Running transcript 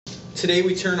Today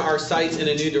we turn our sights in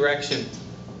a new direction.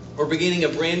 We're beginning a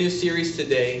brand new series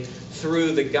today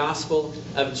through the Gospel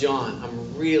of John.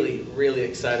 I'm really, really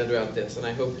excited about this, and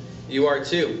I hope you are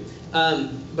too.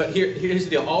 But here's the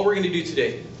deal. All we're going to do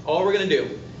today,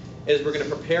 is we're going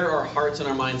to prepare our hearts and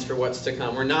our minds for what's to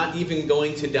come. We're not even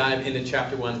going to dive into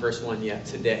chapter 1, verse 1 yet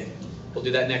today. We'll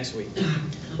do that next week.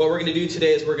 What we're going to do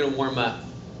today is we're going to warm up.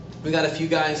 We got a few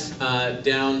guys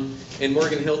down in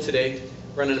Morgan Hill today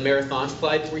running a marathon.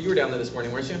 Clyde, you were down there this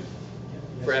morning, weren't you?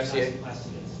 Yes, for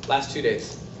FCA? Last 2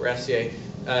 days for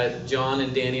FCA. John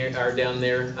and Danny are down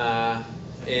there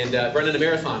and running a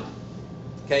marathon.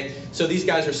 Okay, so these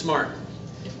guys are smart.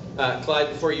 Clyde,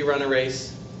 before you run a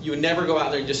race, you would never go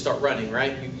out there and just start running,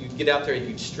 right? You get out there and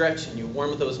you stretch and you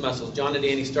warm up those muscles. John and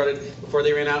Danny started before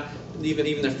they ran out.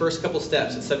 Even their first couple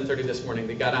steps at 7:30 this morning,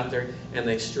 they got out there and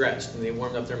they stretched and they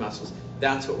warmed up their muscles.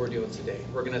 That's what we're doing today.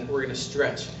 We're gonna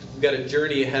stretch. We've got a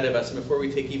journey ahead of us, and before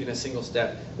we take even a single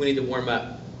step, we need to warm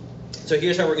up. So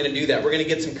here's how we're going to do that. We're going to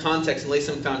get some context and lay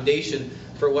some foundation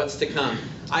for what's to come.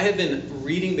 I have been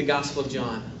reading the Gospel of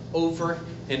John over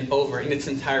and over in its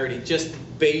entirety, just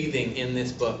bathing in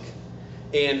this book.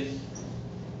 And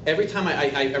every time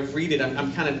I read it,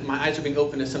 I'm kind of, my eyes are being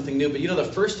opened to something new. But you know, the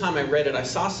first time I read it,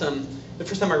 the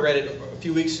first time I read it a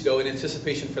few weeks ago in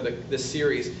anticipation for this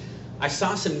series, I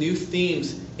saw some new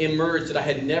themes emerge that I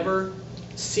had never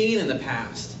seen in the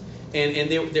past.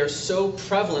 And they're so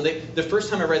prevalent. The first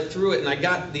time I read through it and I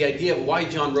got the idea of why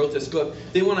John wrote this book,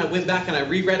 then when I went back and I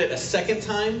reread it a second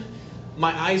time,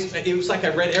 my eyes, it was like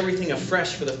I read everything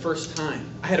afresh for the first time.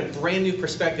 I had a brand new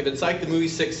perspective. It's like the movie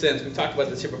Sixth Sense. We've talked about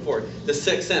this here before. The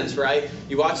Sixth Sense, right?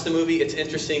 You watch the movie, it's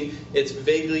interesting, it's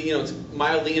vaguely, it's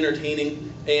mildly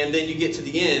entertaining, and then you get to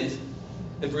the end,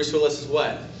 and Bruce Willis is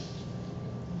what?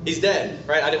 He's dead,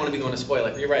 right? I didn't want to be going to spoil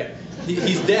it. You're right.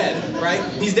 He's dead, right?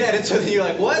 He's dead. And so then you're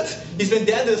like, what? He's been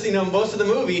dead this, most of the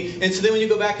movie. And so then when you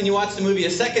go back and you watch the movie a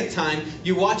second time,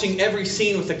 you're watching every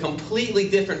scene with a completely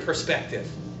different perspective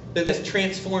that's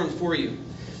transformed for you.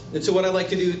 And so what I'd like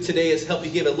to do today is help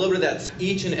you give a little bit of that.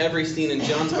 Each and every scene in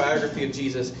John's biography of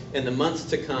Jesus in the months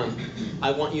to come, I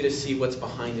want you to see what's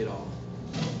behind it all.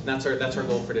 And that's our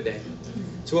goal for today.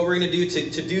 So what we're going to do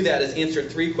to do that is answer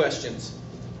 3 questions.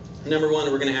 Number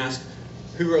 1, we're going to ask,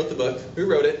 who wrote the book? Who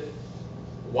wrote it?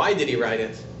 Why did he write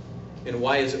it? And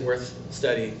why is it worth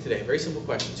studying today? Very simple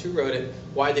questions. Who wrote it?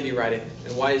 Why did he write it?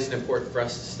 And why is it important for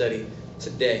us to study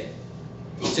today?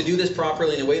 To do this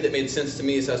properly in a way that made sense to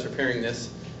me as I was preparing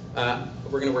this,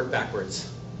 we're going to work backwards.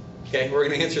 Okay? We're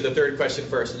going to answer the 3rd question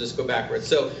first and just go backwards.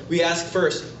 So we ask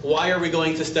first, why are we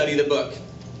going to study the book?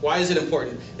 Why is it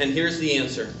important? And here's the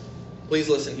answer. Please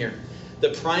listen here. The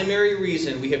primary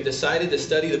reason we have decided to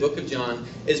study the book of John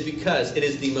is because it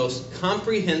is the most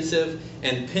comprehensive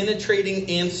and penetrating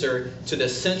answer to the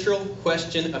central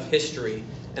question of history.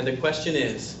 And the question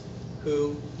is,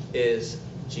 who is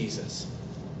Jesus?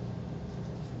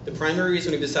 The primary reason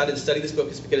we've decided to study this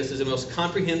book is because it is the most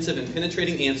comprehensive and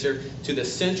penetrating answer to the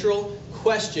central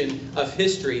question of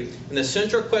history. And the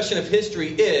central question of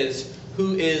history is,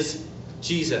 who is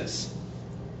Jesus?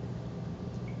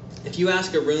 If you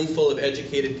ask a room full of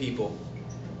educated people,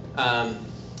 I'm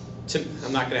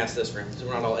not going to ask this room because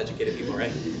we're not all educated people,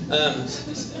 right?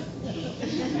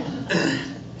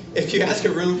 If you ask a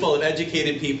room full of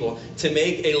educated people to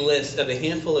make a list of a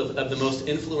handful of the most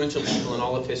influential people in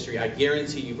all of history, I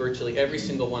guarantee you virtually every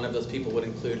single one of those people would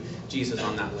include Jesus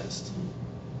on that list.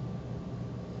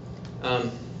 Let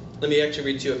me actually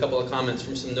read to you a couple of comments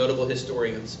from some notable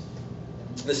historians.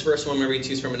 This first one I'm going to read to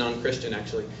you is from a non-Christian,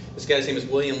 actually. This guy's name is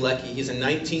William Lecky. He's a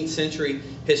 19th century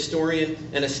historian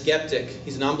and a skeptic.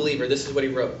 He's a non-believer. This is what he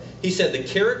wrote. He said, the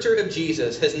character of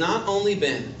Jesus has not only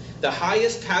been the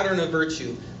highest pattern of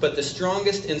virtue, but the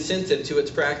strongest incentive to its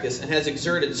practice, and has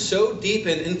exerted so deep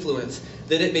an influence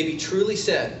that it may be truly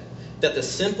said that the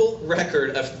simple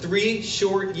record of 3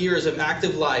 short years of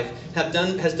active life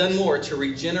has done more to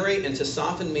regenerate and to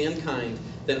soften mankind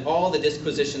than all the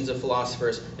disquisitions of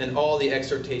philosophers and all the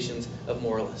exhortations of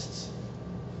moralists.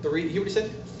 You hear what he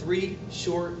said? 3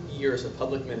 short years of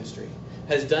public ministry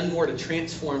has done more to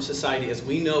transform society as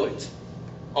we know it,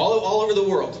 all over the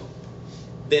world,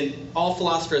 than all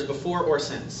philosophers before or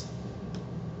since.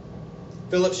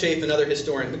 Philip Schaff, another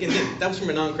historian, again, that was from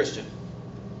a non-Christian.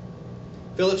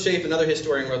 Philip Schaff, another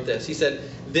historian, wrote this. He said,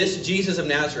 this Jesus of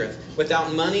Nazareth,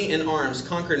 without money and arms,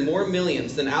 conquered more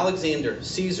millions than Alexander,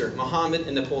 Caesar, Muhammad,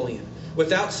 and Napoleon.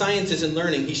 Without sciences and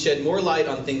learning, he shed more light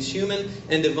on things human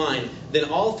and divine than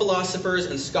all philosophers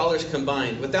and scholars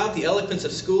combined. Without the eloquence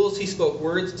of schools, he spoke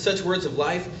such words of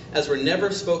life as were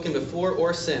never spoken before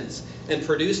or since, and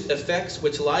produced effects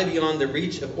which lie beyond the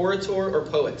reach of orator or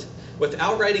poet.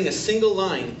 Without writing a single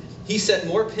line, he set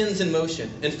more pens in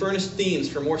motion and furnished themes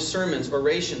for more sermons,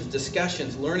 orations,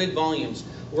 discussions, learned volumes,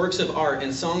 works of art,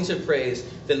 and songs of praise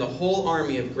than the whole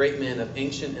army of great men of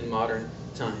ancient and modern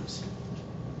times.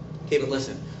 Okay, but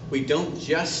listen, we don't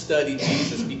just study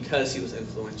Jesus because he was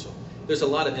influential. There's a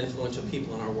lot of influential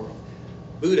people in our world.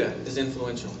 Buddha is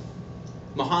influential.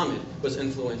 Muhammad was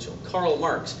influential. Karl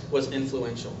Marx was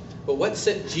influential. But what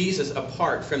set Jesus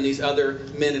apart from these other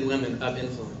men and women of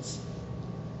influence?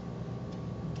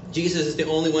 Jesus is the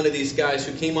only one of these guys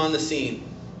who came on the scene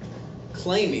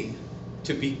claiming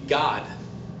to be God.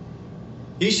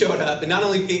 He showed up and not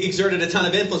only exerted a ton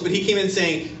of influence, but he came in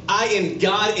saying, I am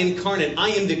God incarnate. I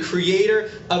am the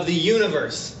creator of the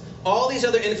universe. All these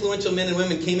other influential men and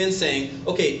women came in saying,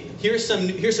 okay, here's some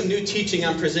new teaching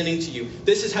I'm presenting to you.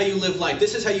 This is how you live life.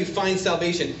 This is how you find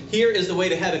salvation. Here is the way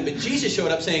to heaven. But Jesus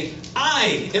showed up saying,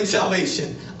 I am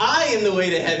salvation. I am the way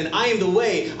to heaven. I am the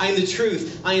way. I am the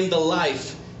truth. I am the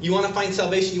life. You want to find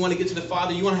salvation? You want to get to the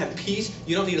Father? You want to have peace?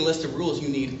 You don't need a list of rules. You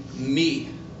need me.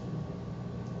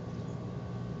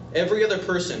 Every other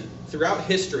person throughout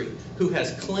history who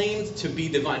has claimed to be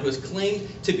divine, who has claimed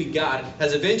to be God,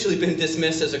 has eventually been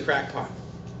dismissed as a crackpot.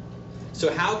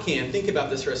 So how can, think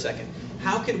about this for a second,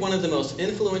 how could one of the most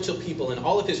influential people in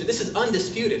all of history, this is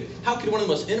undisputed, how could one of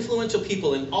the most influential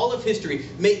people in all of history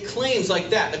make claims like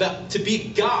that about to be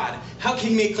God? How can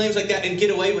he make claims like that and get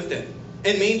away with it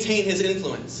and maintain his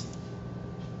influence?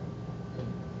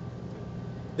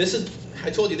 This is, I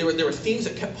told you, there were themes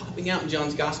that kept popping out in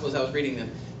John's Gospel as I was reading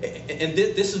them. And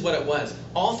this is what it was.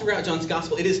 All throughout John's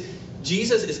Gospel,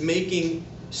 Jesus is making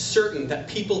certain that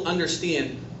people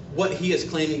understand what he is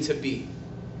claiming to be.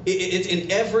 It's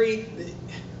in every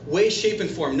way, shape, and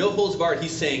form, no holds barred,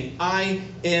 he's saying, I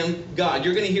am God.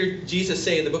 You're going to hear Jesus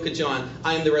say in the book of John,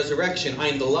 I am the resurrection, I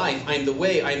am the life, I am the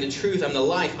way, I am the truth, I am the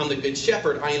life, I am the good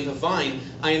shepherd, I am the vine,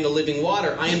 I am the living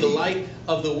water, I am the light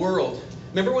of the world.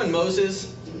 Remember when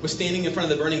Moses was standing in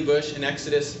front of the burning bush in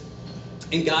Exodus?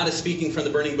 And God is speaking from the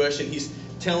burning bush, and he's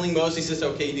telling Moses, he says,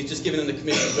 okay, he's just given him the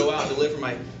commission to go out and deliver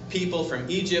my people from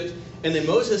Egypt. And then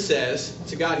Moses says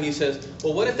to God, he says,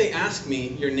 well, what if they ask me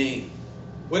your name?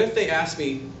 What if they ask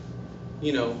me,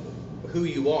 who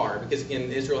you are? Because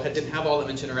again, Israel didn't have all that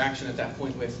much interaction at that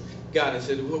point with God. And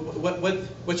said,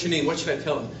 what's your name? What should I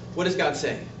tell them? What does God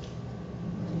say?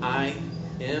 I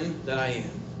am that I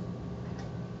am.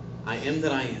 I am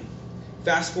that I am.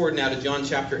 Fast forward now to John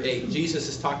chapter 8. Jesus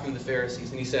is talking to the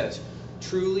Pharisees, and he says,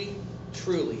 truly,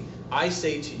 truly, I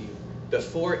say to you,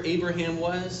 before Abraham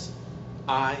was,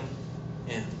 I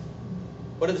am.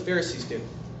 What did the Pharisees do?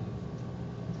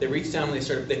 They reached down and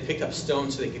they picked up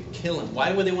stones so they could kill him.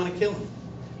 Why would they want to kill him?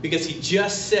 Because he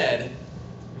just said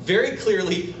very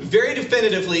clearly, very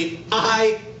definitively,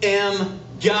 I am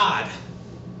God.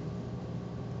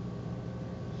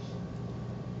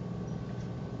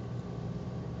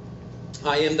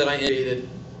 I am that I am, created,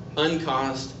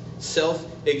 uncaused,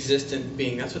 self-existent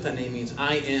being. That's what that name means.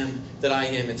 I am that I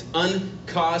am. It's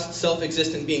uncaused,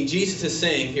 self-existent being. Jesus is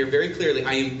saying here very clearly,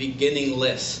 I am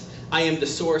beginningless. I am the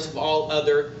source of all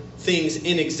other things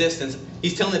in existence.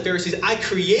 He's telling the Pharisees, I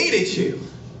created you.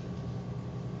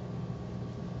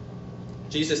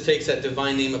 Jesus takes that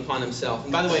divine name upon himself.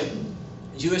 And by the way,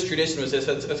 Jewish tradition was this.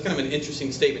 That's kind of an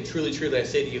interesting statement. Truly, truly, I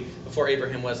say to you, before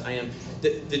Abraham was, I am.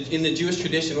 In the Jewish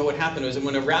tradition, what would happen was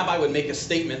when a rabbi would make a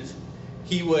statement,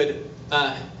 he would,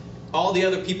 all the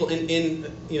other people in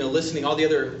listening, all the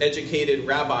other educated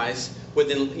rabbis would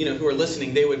then, who were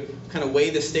listening, they would kind of weigh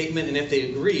the statement, and if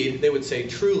they agreed, they would say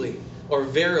truly or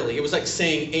verily. It was like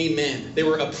saying amen. They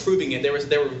were approving it. They were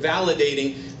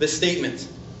validating the statement.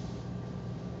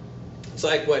 It's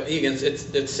like what Egan's,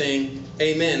 it's saying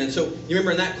amen. And so you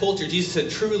remember in that culture, Jesus said,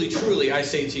 truly, truly, I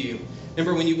say to you.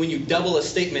 Remember when you double a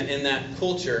statement in that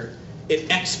culture, it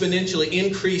exponentially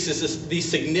increases the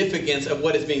significance of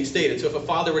what is being stated. So if a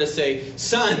father were to say,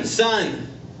 son, son,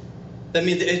 that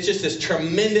means it's just this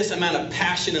tremendous amount of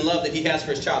passion and love that he has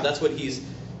for his child. That's what he's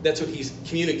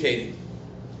communicating.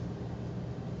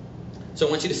 So I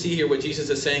want you to see here what Jesus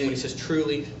is saying when he says,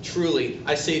 truly, truly,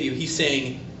 I say to you. He's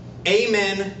saying,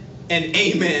 amen and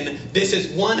amen. This is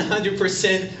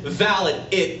 100% valid.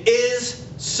 It is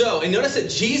so. And notice that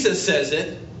Jesus says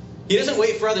it. He doesn't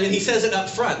wait for others, and he says it up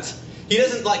front. He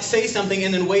doesn't say something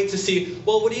and then wait to see,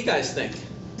 well, what do you guys think?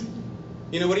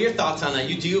 What are your thoughts on that?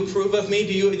 Do you approve of me?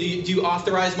 Do you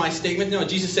authorize my statement? No,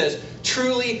 Jesus says,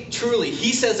 truly, truly.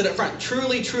 He says it up front.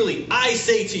 Truly, truly, I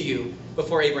say to you,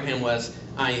 before Abraham was,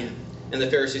 I am. And the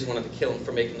Pharisees wanted to kill him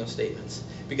for making those statements.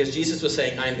 Because Jesus was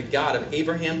saying, I am the God of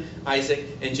Abraham, Isaac,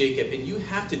 and Jacob. And you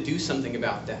have to do something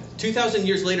about that. 2,000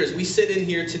 years later, as we sit in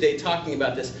here today talking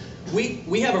about this,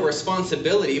 we have a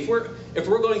responsibility. If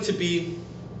we're going to be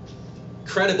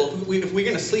credible, if we're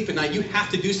going to sleep at night, you have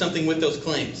to do something with those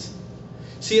claims.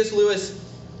 C.S. Lewis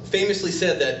famously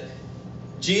said that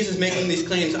Jesus making these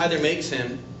claims either makes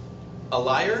him a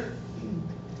liar,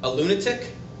 a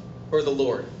lunatic, or the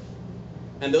Lord.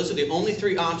 And those are the only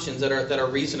three options that are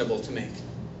reasonable to make.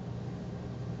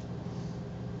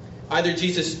 Either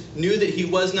Jesus knew that he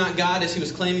was not God as he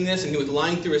was claiming this, and he was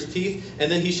lying through his teeth,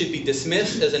 and then he should be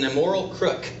dismissed as an immoral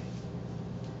crook.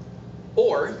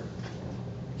 Or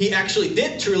he actually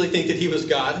did truly think that he was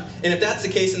God. And if that's the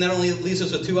case, then that only leaves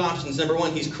us with two options. Number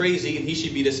one, he's crazy, and he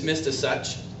should be dismissed as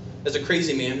such, as a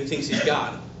crazy man who thinks he's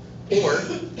God. Or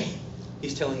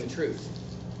he's telling the truth.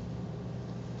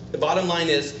 The bottom line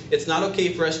is, it's not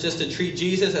okay for us just to treat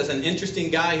Jesus as an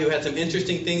interesting guy who had some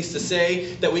interesting things to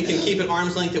say, that we can keep at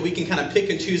arm's length, that we can kind of pick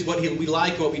and choose what we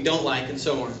like and what we don't like, and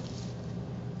so on.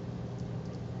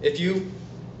 If you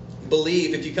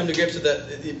come to grips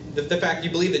with the fact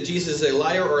you believe that Jesus is a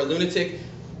liar or a lunatic,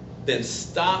 then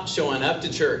stop showing up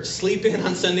to church. Sleep in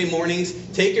on Sunday mornings.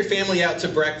 Take your family out to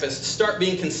breakfast. Start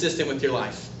being consistent with your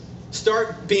life.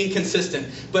 Start being consistent.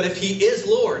 But if he is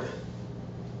Lord,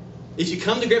 if you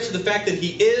come to grips with the fact that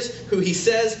he is who he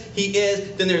says he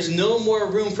is, then there's no more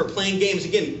room for playing games.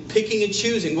 Again, picking and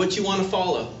choosing what you want to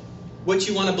follow, what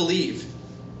you want to believe.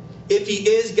 If he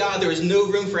is God, there is no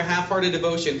room for half-hearted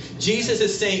devotion. Jesus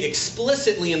is saying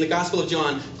explicitly in the Gospel of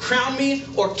John, crown me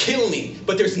or kill me.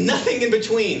 But there's nothing in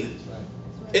between.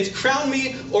 It's crown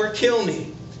me or kill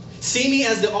me. See me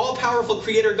as the all-powerful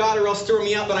creator God, or else throw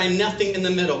me out, but I'm nothing in the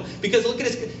middle. Because look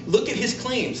at his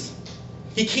claims.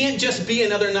 He can't just be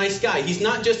another nice guy. He's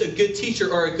not just a good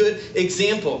teacher or a good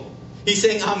example. He's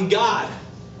saying, I'm God.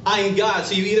 I'm God.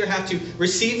 So you either have to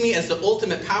receive me as the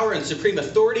ultimate power and supreme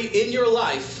authority in your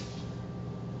life,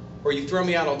 or you throw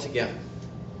me out altogether.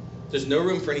 There's no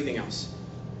room for anything else.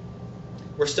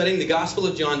 We're studying the Gospel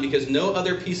of John because no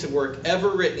other piece of work ever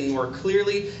written more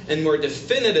clearly and more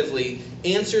definitively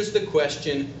answers the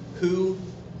question, who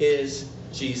is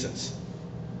Jesus?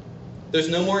 There's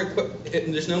no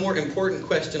more important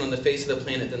question on the face of the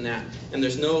planet than that. And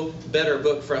there's no better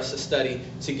book for us to study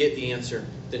to get the answer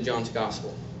than John's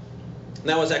Gospel. And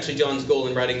that was actually John's goal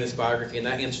in writing this biography, and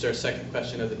that answers our second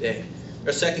question of the day.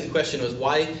 Our second question was,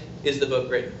 why is the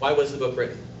book written? Why was the book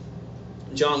written?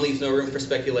 John leaves no room for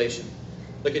speculation.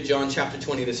 Look at John chapter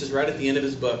 20. This is right at the end of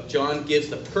his book. John gives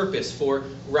the purpose for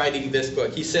writing this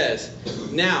book. He says,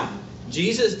 now,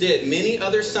 Jesus did many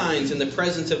other signs in the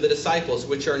presence of the disciples,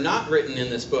 which are not written in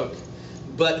this book.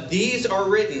 But these are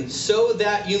written so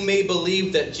that you may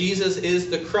believe that Jesus is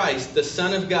the Christ, the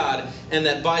Son of God, and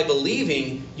that by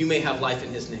believing you may have life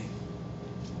in his name.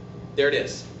 There it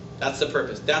is. That's the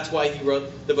purpose. That's why he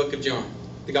wrote the book of John,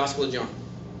 the Gospel of John.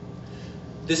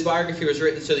 This biography was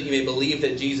written so that you may believe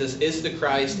that Jesus is the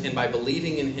Christ, and by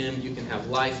believing in him you can have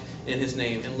life in his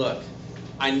name. And look,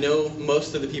 I know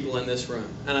most of the people in this room,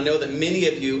 and I know that many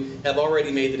of you have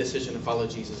already made the decision to follow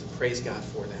Jesus, and praise God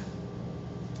for that.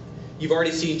 You've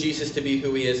already seen Jesus to be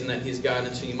who he is and that he's God,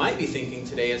 and so you might be thinking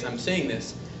today as I'm saying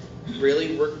this,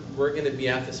 really, we're going to be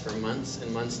at this for months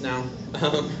and months now.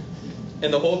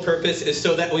 And the whole purpose is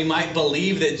so that we might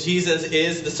believe that Jesus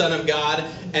is the Son of God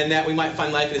and that we might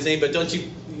find life in his name. But don't you,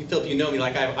 Philip, you know me,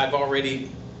 like I've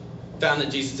already found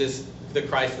that Jesus is the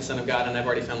Christ, the Son of God, and I've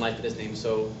already found life in his name.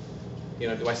 So,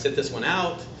 do I sit this one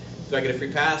out? Do I get a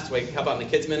free pass? Do I help out in the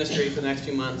kids ministry for the next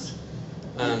few months?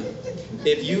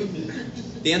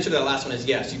 The answer to that last one is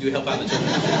yes, you do help out in the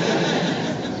children's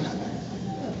ministry.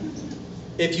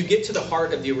 If you get to the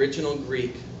heart of the original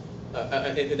Greek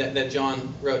that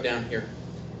John wrote down here,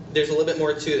 there's a little bit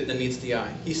more to it than meets the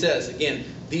eye. He says, again,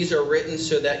 these are written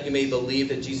so that you may believe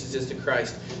that Jesus is the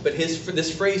Christ. But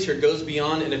this phrase here goes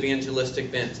beyond an evangelistic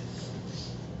bent.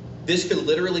 This could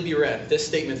literally be read, this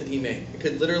statement that he made, it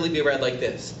could literally be read like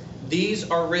this. These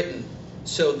are written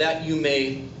so that you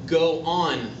may go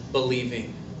on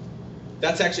believing.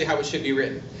 That's actually how it should be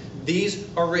written. These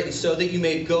are written so that you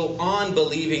may go on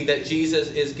believing that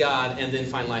Jesus is God and then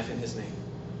find life in his name.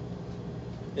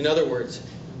 In other words,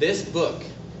 this book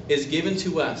is given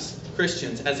to us,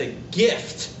 Christians, as a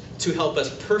gift to help us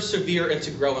persevere and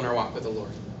to grow in our walk with the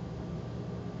Lord.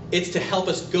 It's to help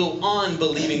us go on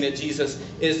believing that Jesus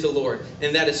is the Lord.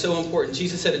 And that is so important.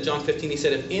 Jesus said in John 15, he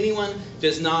said, if anyone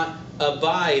does not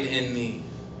abide in me,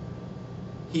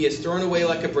 he is thrown away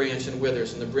like a branch and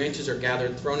withers, and the branches are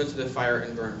gathered, thrown into the fire,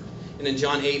 and burned. And in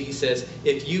John 8, he says,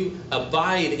 if you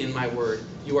abide in my word,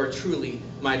 you are truly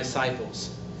my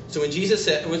disciples. So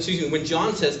when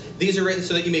John says, these are written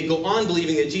so that you may go on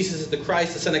believing that Jesus is the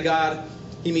Christ, the Son of God,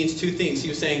 he means two things. He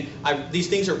was saying, these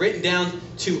things are written down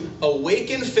to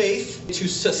awaken faith, to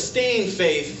sustain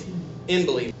faith in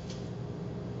belief.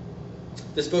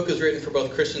 This book is written for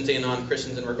both Christians and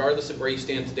non-Christians, and regardless of where you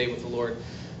stand today with the Lord,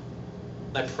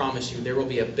 I promise you there will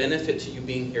be a benefit to you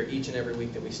being here each and every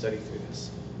week that we study through this.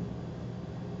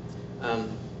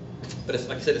 But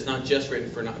like I said, it's not just written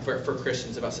for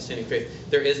Christians about sustaining faith.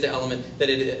 There is the element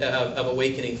of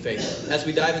awakening faith. As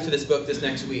we dive into this book this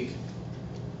next week,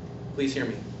 please hear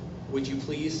me. Would you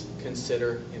please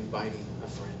consider inviting a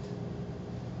friend?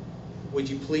 Would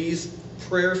you please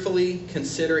prayerfully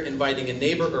consider inviting a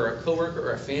neighbor or a coworker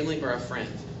or a family or a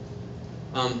friend?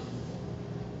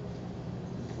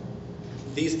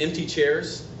 These empty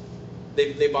chairs,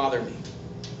 they bother me.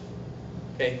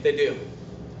 Okay, they do.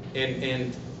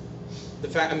 And the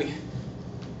fact, I mean,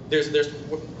 there's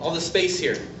all the space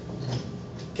here.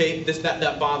 Okay,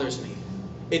 that bothers me.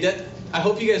 I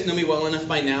hope you guys know me well enough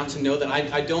by now to know that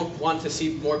I don't want to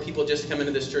see more people just come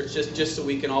into this church just so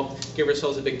we can all give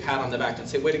ourselves a big pat on the back and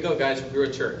say, way to go, guys, we're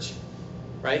a church.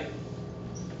 Right?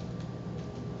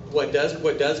 What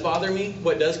does bother me,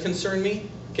 what does concern me,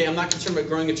 okay, I'm not concerned about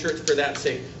growing a church for that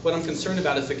sake. What I'm concerned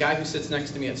about is the guy who sits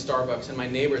next to me at Starbucks, and my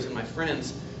neighbors and my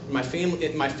friends, and my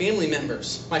family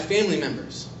members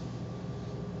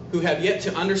who have yet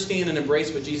to understand and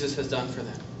embrace what Jesus has done for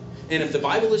them. And if the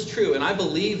Bible is true, and I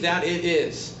believe that it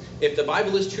is, if the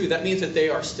Bible is true, that means that they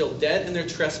are still dead in their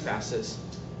trespasses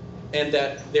and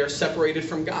that they are separated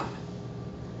from God.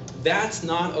 That's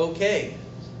not okay.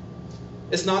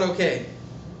 It's not okay.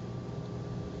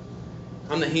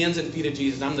 I'm the hands and feet of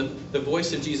Jesus. I'm the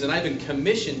voice of Jesus. And I've been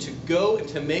commissioned to go and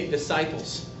to make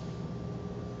disciples.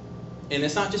 And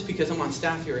it's not just because I'm on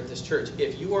staff here at this church.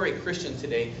 If you are a Christian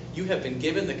today, you have been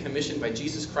given the commission by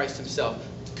Jesus Christ himself.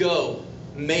 Go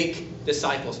make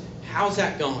disciples. How's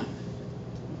that going?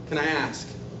 Can I ask?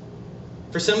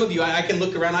 For some of you, I can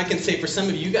look around, I can say for some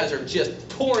of you, you guys are just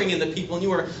pouring into people, and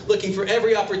you are looking for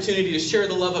every opportunity to share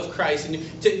the love of Christ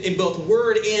in both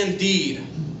word and deed.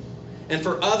 And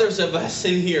for others of us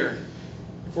in here,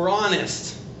 if we're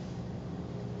honest,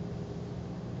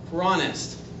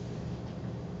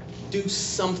 do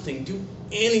something, do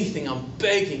anything, I'm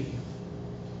begging you.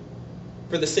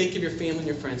 For the sake of your family and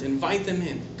your friends, invite them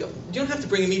in. Go, you don't have to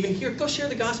bring them even here. Go share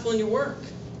the gospel in your work.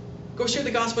 Go share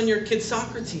the gospel in your kids'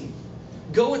 soccer team.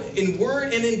 Go in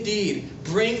word and in deed.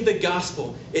 Bring the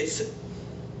gospel.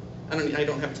 I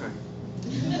don't have time.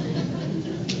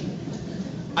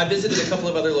 I visited a couple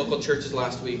of other local churches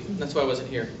last week. That's why I wasn't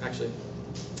here, actually.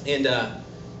 And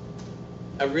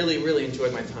I really, really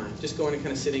enjoyed my time. Just going and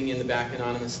kind of sitting in the back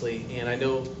anonymously. And I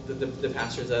know the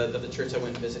pastors of the church I went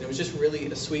and visited. It was just really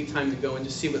a sweet time to go and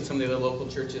just see what some of the other local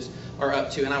churches are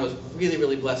up to. And I was really,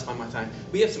 really blessed by my time.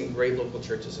 We have some great local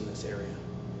churches in this area.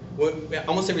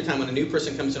 Almost every time when a new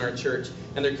person comes in our church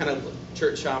and they're kind of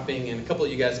church shopping, and a couple of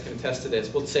you guys can attest to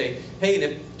this, we'll say, hey, and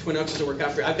if Twin Oaks doesn't work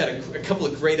out for you, I've got a couple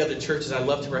of great other churches I'd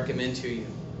love to recommend to you.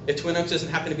 If Twin Oaks doesn't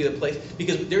happen to be the place,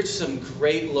 because there's some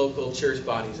great local church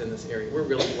bodies in this area. We're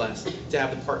really blessed to have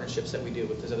the partnerships that we do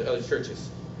with those other churches.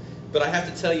 But I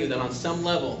have to tell you that on some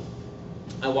level,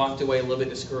 I walked away a little bit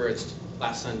discouraged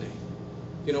last Sunday.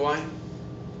 You know why?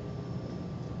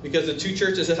 Because the two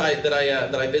churches that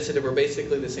I visited were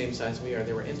basically the same size we are.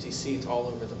 There were empty seats all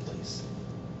over the place.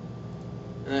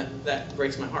 And that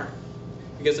breaks my heart.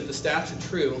 Because if the stats are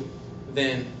true,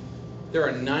 then there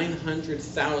are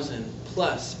 900,000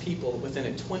 plus people within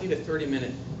a 20 to 30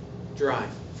 minute drive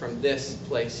from this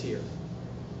place here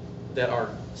that are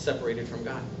separated from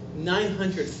God.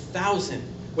 900,000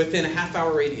 within a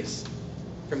half-hour radius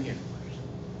from here.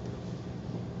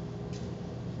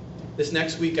 This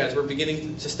next week, guys, we're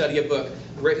beginning to study a book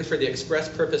written for the express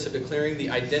purpose of declaring the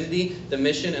identity, the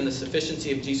mission, and the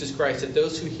sufficiency of Jesus Christ, that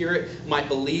those who hear it might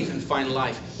believe and find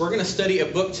life. We're going to study a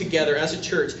book together as a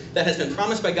church that has been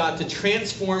promised by God to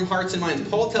transform hearts and minds.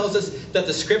 Paul tells us that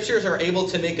the Scriptures are able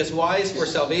to make us wise for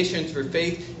salvation through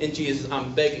faith in Jesus.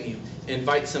 I'm begging you,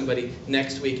 invite somebody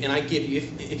next week. And I give you,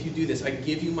 if you do this, I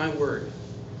give you my word.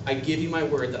 I give you my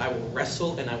word that I will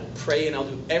wrestle and I will pray and I'll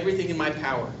do everything in my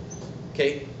power.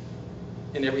 Okay?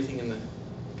 And everything in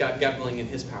God willing in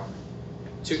his power.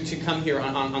 To come here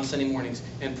on Sunday mornings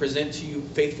and present to you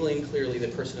faithfully and clearly the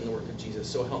person and the work of Jesus.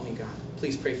 So help me God.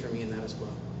 Please pray for me in that as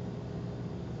well.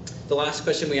 The last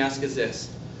question we ask is this.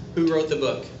 Who wrote the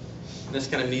book? And that's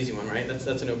kind of an easy one, right? That's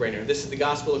a no-brainer. This is the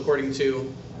gospel according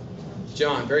to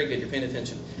John. Very good. You're paying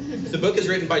attention. The book is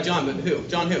written by John, but who?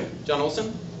 John who? John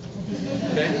Olson?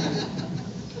 Okay.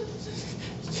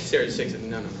 Sarah just shakes it.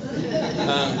 No.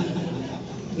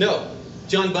 No.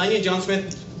 John Bunyan, John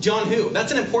Smith, John who?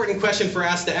 That's an important question for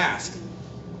us to ask.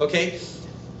 Okay?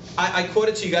 I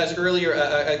quoted to you guys earlier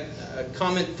a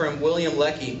comment from William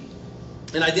Leckie.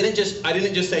 And I didn't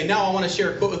just say, now I want to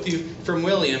share a quote with you from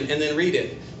William and then read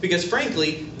it. Because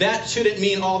frankly, that shouldn't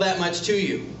mean all that much to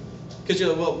you. Because you're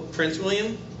like, well, Prince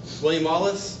William, William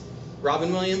Wallace,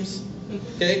 Robin Williams.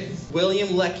 Okay?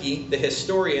 William Leckie, the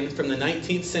historian from the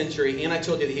 19th century, and I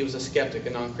told you that he was a skeptic, a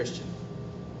non-Christian.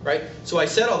 Right? So I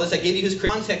said all this, I gave you his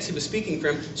context he was speaking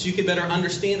from, so you could better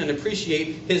understand and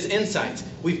appreciate his insights.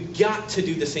 We've got to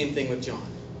do the same thing with John.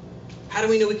 How do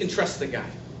we know we can trust the guy?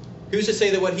 Who's to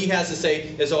say that what he has to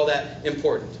say is all that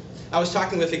important? I was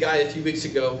talking with a guy a few weeks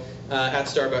ago at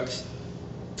Starbucks,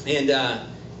 and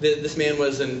this man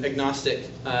was an agnostic,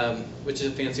 which is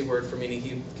a fancy word for meaning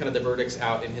he kind of the verdict's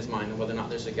out in his mind on whether or not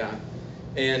there's a God.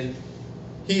 And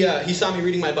he saw me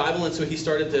reading my Bible, and so he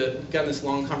started to get in this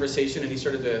long conversation, and he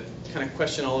started to kind of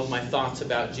question all of my thoughts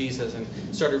about Jesus and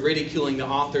started ridiculing the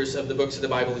authors of the books of the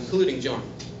Bible, including John.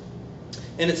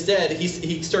 And instead,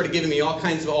 he started giving me all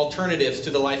kinds of alternatives to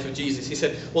the life of Jesus. He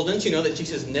said, well, don't you know that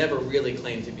Jesus never really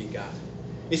claimed to be God?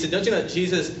 He said, don't you know that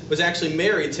Jesus was actually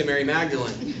married to Mary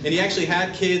Magdalene? And he actually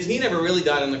had kids. He never really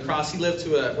died on the cross. He lived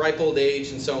to a ripe old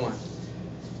age and so on.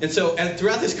 And so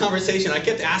throughout this conversation, I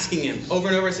kept asking him over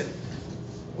and over. I said,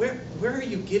 where are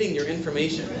you getting your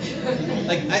information?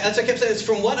 That's what I kept saying. It's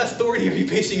from what authority are you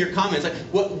basing your comments? Like,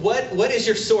 what is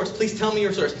your source? Please tell me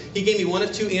your source. He gave me one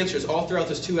of two answers all throughout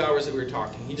those 2 hours that we were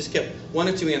talking. He just kept one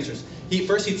of two answers.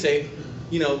 First he'd say,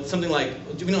 something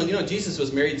like, Jesus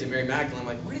was married to Mary Magdalene. I'm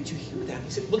like, where did you hear that? He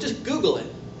said, well, just Google it.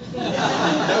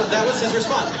 that was his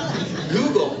response.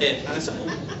 Google it. And I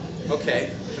said,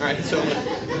 okay. All right, so I'm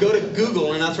going to go to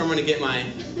Google, and that's where I'm going to get my...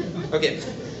 Okay,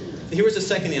 here was the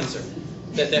second answer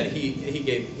that he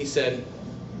gave. He said,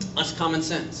 that's common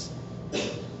sense.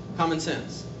 Common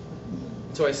sense.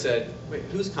 So I said, wait,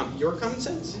 your common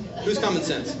sense? Who's common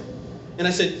sense?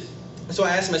 And so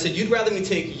I asked him, I said, you'd rather me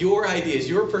take your ideas,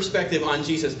 your perspective on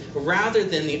Jesus, rather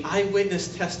than the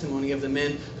eyewitness testimony of the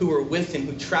men who were with him,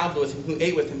 who traveled with him, who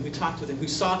ate with him, who talked with him, who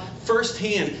saw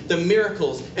firsthand the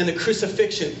miracles and the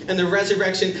crucifixion and the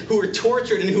resurrection, who were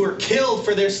tortured and who were killed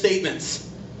for their statements.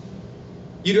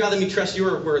 You'd rather me trust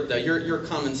your word, though, your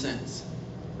common sense.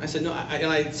 I said, no,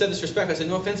 and I said this respectfully. I said,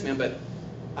 no offense, man, but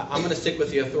I'm going to stick with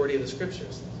the authority of the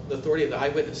Scriptures, the authority of the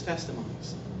eyewitness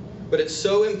testimonies. But it's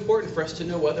so important for us to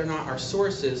know whether or not our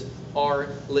sources are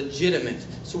legitimate.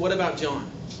 So what about John?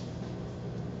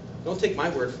 Don't take my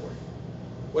word for it.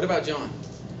 What about John?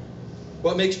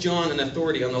 What makes John an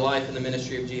authority on the life and the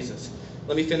ministry of Jesus?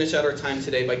 Let me finish out our time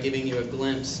today by giving you a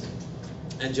glimpse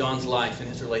at John's life and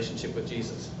his relationship with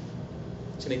Jesus.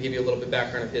 I'm going to give you a little bit of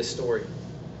background of his story.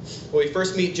 Well, we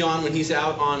first meet John when he's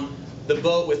out on the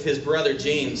boat with his brother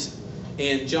James.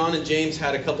 And John and James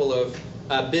had a couple of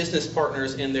business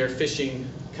partners in their fishing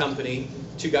company,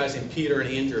 two guys named Peter and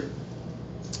Andrew.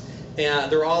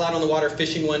 And they're all out on the water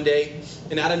fishing one day.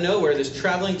 And out of nowhere, this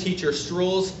traveling teacher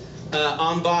strolls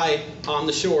on by on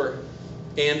the shore.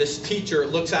 And this teacher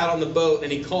looks out on the boat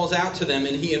and he calls out to them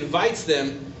and he invites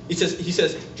them. He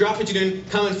says, drop what you're doing,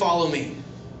 come and follow me.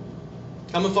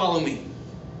 Come and follow me.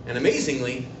 And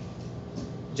amazingly,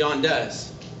 John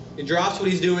does. He drops what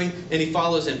he's doing and he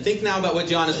follows him. Think now about what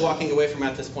John is walking away from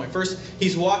at this point. First,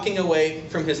 he's walking away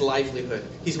from his livelihood.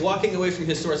 He's walking away from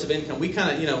his source of income. We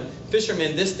kind of,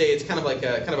 fishermen this day, it's kind of like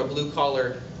a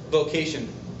blue-collar vocation.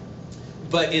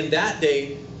 But in that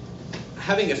day,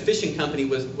 having a fishing company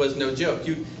was no joke.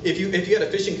 If you had a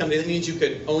fishing company, that means you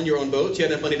could own your own boats. You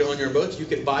had enough money to own your own boats. You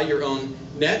could buy your own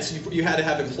nets. You had to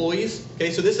have employees.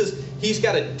 Okay, so he's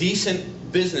got a decent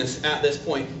business at this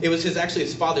point. It was actually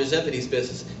his father Zebedee's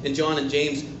business, and John and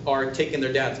James are taking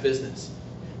their dad's business.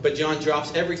 But John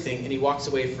drops everything and he walks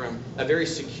away from a very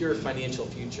secure financial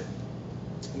future.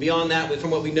 Beyond that,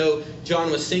 from what we know, John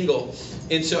was single.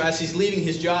 And so as he's leaving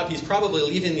his job, he's probably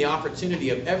leaving the opportunity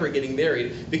of ever getting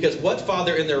married, because what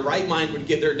father in their right mind would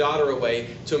give their daughter away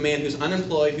to a man who's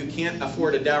unemployed, who can't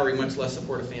afford a dowry, much less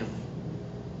support a family?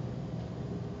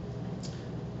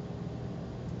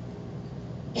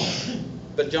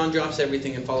 But John drops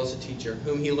everything and follows a teacher,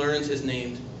 whom he learns is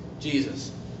named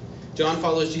Jesus. John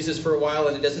follows Jesus for a while,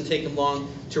 and it doesn't take him long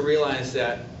to realize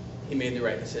that he made the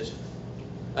right decision.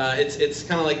 It's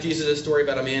kind of like Jesus' story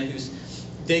about a man who's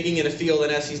digging in a field,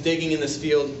 and as he's digging in this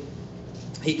field,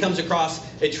 he comes across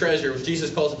a treasure, which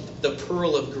Jesus calls the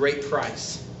pearl of great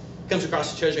price. He comes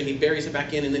across the treasure and he buries it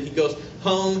back in, and then he goes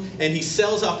home and he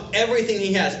sells off everything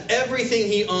he has, everything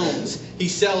he owns, he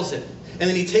sells it. And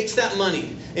then he takes that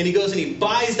money and he goes and he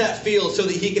buys that field so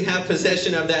that he can have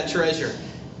possession of that treasure.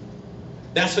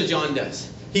 That's what John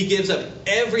does. He gives up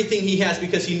everything he has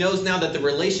because he knows now that the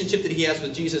relationship that he has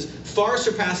with Jesus far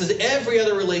surpasses every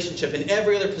other relationship and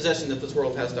every other possession that this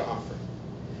world has to offer.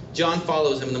 John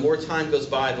follows him, and the more time goes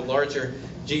by, the larger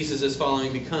Jesus'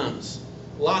 following becomes.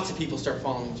 Lots of people start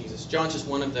following Jesus. John's just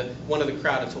one of the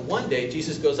crowd, until one day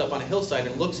Jesus goes up on a hillside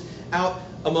and looks out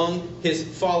among his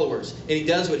followers. And he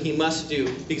does what he must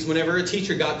do, because whenever a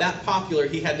teacher got that popular,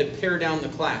 he had to pare down the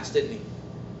class, didn't he?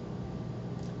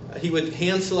 He would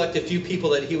hand select a few people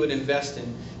that he would invest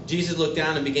in. Jesus looked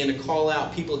down and began to call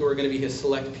out people who were going to be his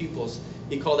select pupils.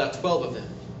 He called out 12 of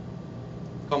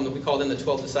them. We call them the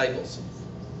 12 disciples.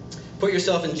 Put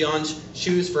yourself in John's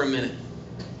shoes for a minute.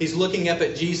 He's looking up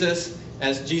at Jesus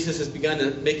as Jesus has begun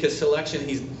to make his selection.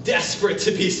 He's desperate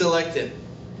to be selected.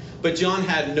 But John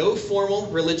had no formal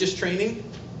religious training.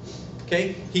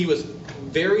 Okay? He was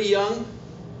very young.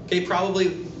 Okay,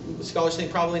 probably, scholars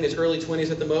think probably in his early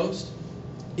 20s at the most.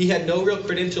 He had no real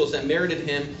credentials that merited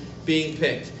him being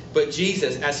picked. But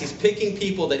Jesus, as he's picking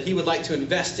people that he would like to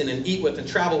invest in and eat with and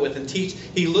travel with and teach,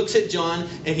 he looks at John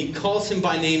and he calls him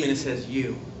by name and he says,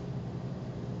 you're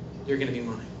going to be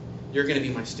mine. You're going to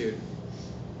be my student.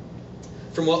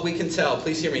 From what we can tell,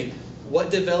 please hear me, what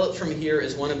developed from here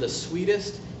is one of the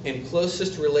sweetest and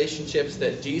closest relationships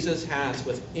that Jesus has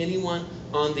with anyone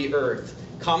on the earth.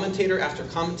 Commentator after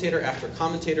commentator after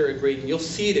commentator agreed, and you'll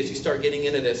see it as you start getting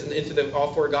into this and into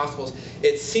all four Gospels.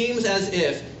 It seems as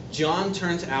if John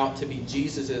turns out to be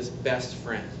Jesus' best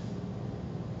friend.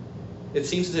 It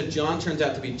seems as if John turns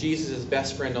out to be Jesus'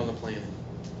 best friend on the planet.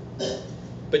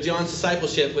 But John's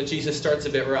discipleship with Jesus starts a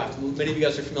bit rough. Many of you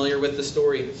guys are familiar with the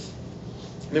story.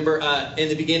 Remember, in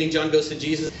the beginning, John goes to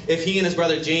Jesus. If he and his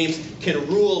brother James can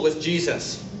rule with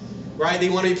Jesus, right? They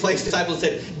want to be placed disciples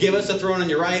and said, give us a throne on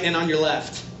your right and on your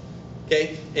left.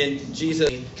 Okay? And Jesus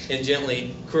and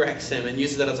gently corrects him and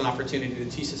uses that as an opportunity to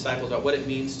teach disciples about what it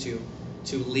means to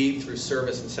lead through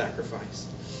service and sacrifice.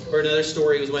 Or another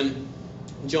story was when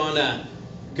John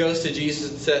goes to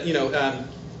Jesus and said,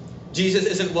 Jesus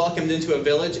isn't welcomed into a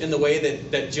village in the way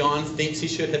that John thinks he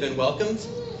should have been welcomed.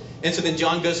 And so then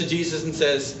John goes to Jesus and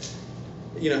says,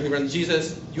 he runs,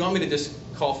 Jesus, you want me to just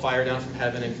call fire down from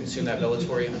heaven and consume that village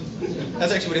for you?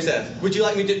 That's actually what he says. Would you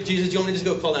like me to, Jesus, do you want me to just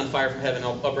go call down fire from heaven?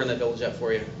 I'll burn that village up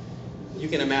for you. You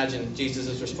can imagine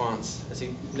Jesus' response as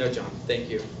no, John, thank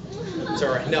you. It's all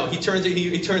right. No, he turns and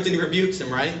he rebukes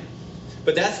him, right?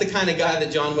 But that's the kind of guy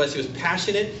that John was. He was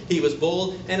passionate, he was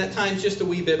bold, and at times just a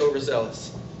wee bit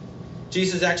overzealous.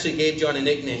 Jesus actually gave John a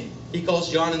nickname. He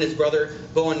calls John and his brother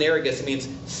Boanerges. It means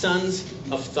sons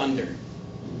of thunder.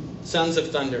 Sons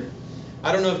of thunder.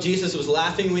 I don't know if Jesus was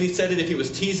laughing when he said it, if he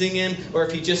was teasing him, or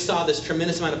if he just saw this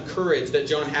tremendous amount of courage that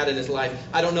John had in his life.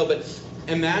 I don't know, but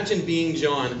imagine being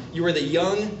John. You are the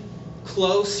young,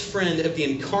 close friend of the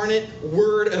incarnate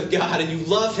Word of God, and you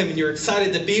love him, and you're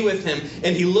excited to be with him,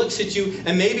 and he looks at you,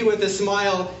 and maybe with a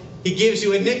smile, he gives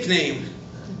you a nickname.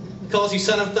 He calls you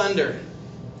Son of Thunder.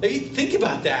 Maybe think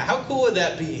about that. How cool would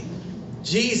that be?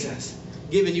 Jesus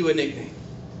giving you a nickname.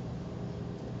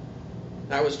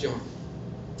 That was John.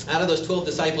 Out of those 12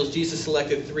 disciples, Jesus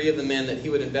selected 3 of the men that he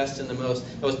would invest in the most.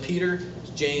 That was Peter, it was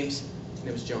James, and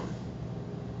it was John.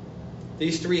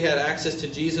 These 3 had access to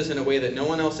Jesus in a way that no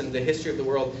one else in the history of the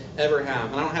world ever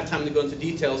have. And I don't have time to go into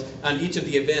details on each of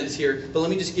the events here, but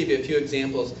let me just give you a few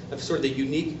examples of sort of the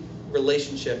unique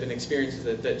relationship and experiences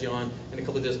that John and a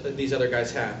couple of these other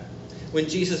guys had. When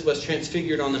Jesus was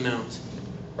transfigured on the mount,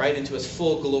 right, into his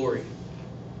full glory.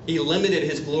 He limited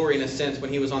his glory in a sense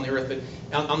when he was on the earth, but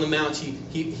on the mount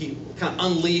he kind of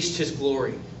unleashed his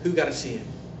glory. Who got to see it?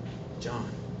 John.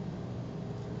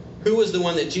 Who was the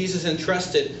one that Jesus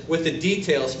entrusted with the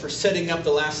details for setting up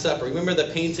the Last Supper? Remember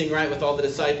the painting, right, with all the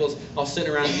disciples all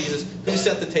sitting around Jesus? Who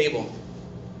set the table?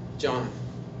 John.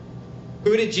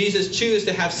 Who did Jesus choose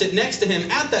to have sit next to him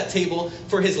at that table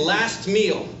for his last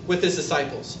meal with his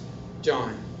disciples?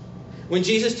 John. When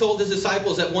Jesus told his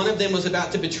disciples that one of them was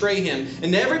about to betray him,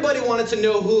 and everybody wanted to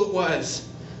know who it was,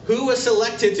 who was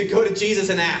selected to go to Jesus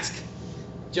and ask?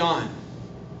 John.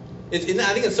 I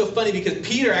think it's so funny because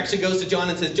Peter actually goes to John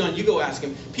and says, John, you go ask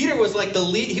him. Peter was like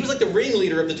he was like the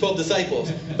ringleader of the 12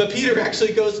 disciples. But Peter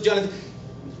actually goes to John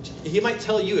and he might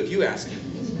tell you if you ask him.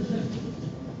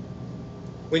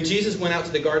 When Jesus went out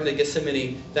to the Garden of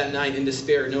Gethsemane that night in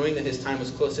despair, knowing that his time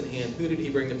was close at hand, who did he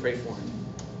bring to pray for him?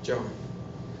 John.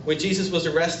 When Jesus was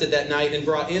arrested that night and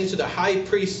brought into the high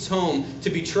priest's home to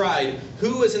be tried,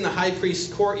 who was in the high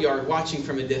priest's courtyard watching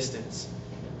from a distance?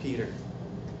 Peter.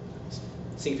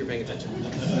 See if you're paying attention.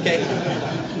 Okay?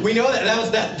 We know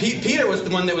that Peter was the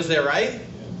one that was there, right?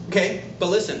 Okay? But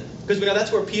listen, because we know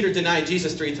that's where Peter denied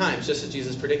Jesus 3 times, just as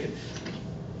Jesus predicted.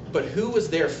 But who was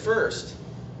there first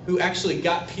who actually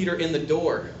got Peter in the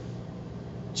door.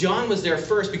 John was there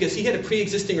first because he had a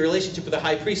pre-existing relationship with the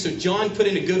high priest. So John put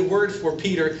in a good word for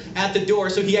Peter at the door,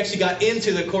 so he actually got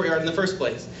into the courtyard in the first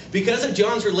place. Because of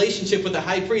John's relationship with the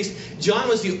high priest, John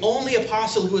was the only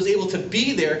apostle who was able to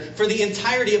be there for the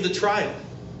entirety of the trial.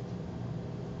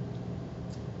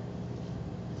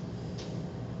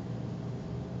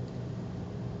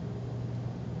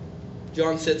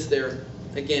 John sits there.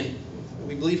 Again,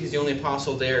 we believe he's the only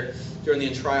apostle there during the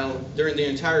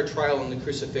entire trial and the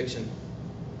crucifixion.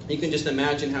 You can just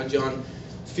imagine how John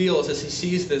feels as he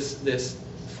sees this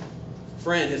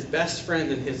friend, his best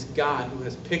friend, and his God, who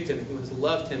has picked him, who has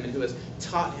loved him, and who has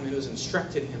taught him, and who has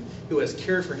instructed him, who has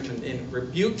cared for him and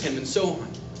rebuked him, and so on.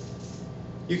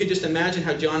 You can just imagine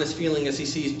how John is feeling as he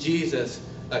sees Jesus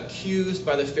accused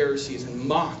by the Pharisees and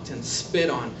mocked and spit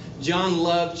on. John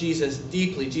loved Jesus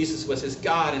deeply. Jesus was his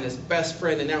God and his best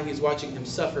friend, and now he's watching him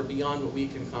suffer beyond what we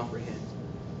can comprehend.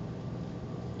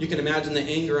 You can imagine the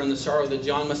anger and the sorrow that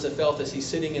John must have felt as he's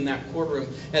sitting in that courtroom,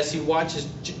 as he watches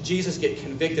Jesus get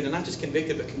convicted, and not just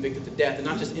convicted, but convicted to death, and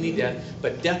not just any death,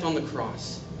 but death on the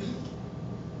cross.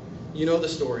 You know the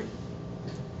story.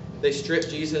 They stripped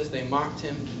Jesus, they mocked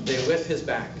him, they whipped his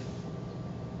back.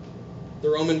 The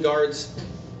Roman guards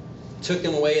took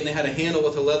him away, and they had a handle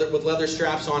with leather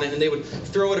straps on it, and they would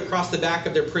throw it across the back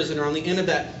of their prisoner. On the end of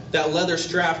that leather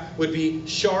strap would be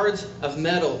shards of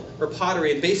metal or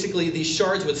pottery, and basically these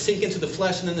shards would sink into the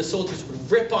flesh, and then the soldiers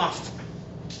would rip off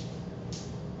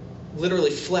literally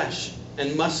flesh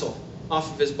and muscle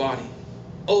off of his body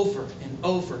over and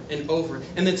over and over.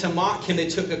 And then to mock him, they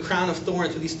took a crown of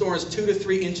thorns, with these thorns 2 to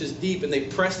 3 inches deep, and they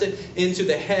pressed it into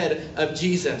the head of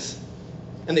Jesus.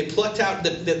 And they plucked out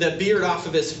the beard off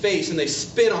of his face, and they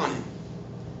spit on him.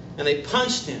 And they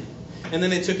punched him. And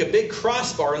then they took a big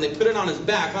crossbar and they put it on his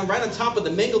back, right on top of the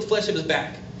mangled flesh of his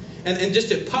back. And just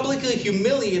to publicly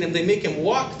humiliate him, they make him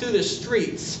walk through the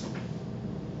streets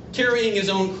carrying his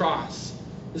own cross,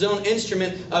 his own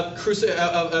instrument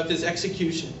of his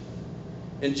execution.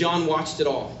 And John watched it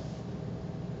all.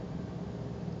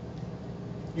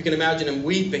 You can imagine him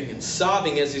weeping and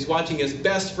sobbing as he's watching his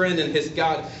best friend and his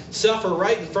God suffer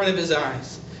right in front of his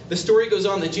eyes. The story goes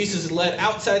on that Jesus is led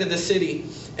outside of the city,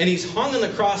 and he's hung on the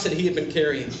cross that he had been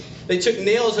carrying. They took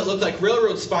nails that looked like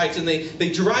railroad spikes, and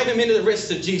they drive him into the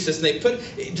wrists of Jesus, and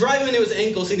they drive him into his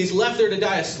ankles, and he's left there to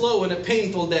die a slow and a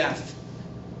painful death.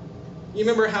 You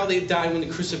remember how they die when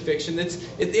the crucifixion?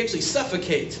 They actually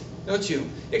suffocate, don't you?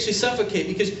 They actually suffocate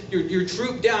because you're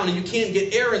drooped down and you can't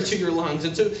get air into your lungs.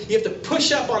 And so you have to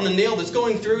push up on the nail that's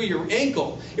going through your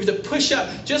ankle. You have to push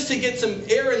up just to get some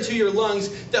air into your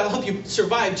lungs that'll help you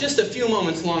survive just a few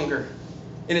moments longer.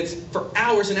 And it's for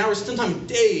hours and hours, sometimes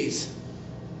days.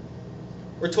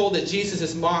 We're told that Jesus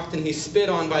is mocked and he's spit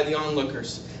on by the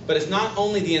onlookers. But it's not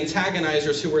only the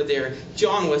antagonizers who were there.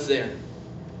 John was there.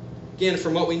 Again,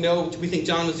 from what we know, we think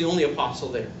John was the only apostle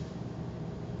there.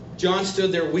 John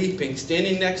stood there weeping,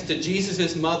 standing next to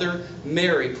Jesus' mother,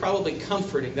 Mary, probably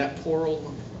comforting that poor old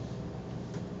woman.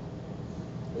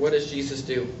 What does Jesus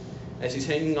do? As he's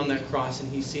hanging on that cross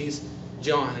and he sees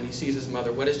John and he sees his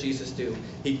mother, what does Jesus do?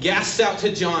 He gasps out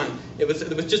to John. It was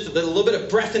just a little bit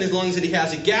of breath in his lungs that he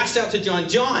has. He gasps out to John,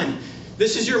 "John,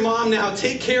 this is your mom now.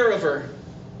 Take care of her."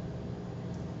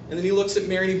 And then he looks at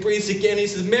Mary and he breathes again. He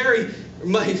says, "Mary,"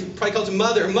 he probably calls her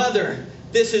Mother, "Mother,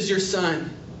 this is your son.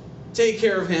 Take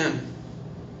care of him."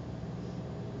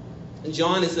 And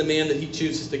John is the man that he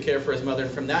chooses to care for his mother.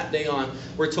 And from that day on,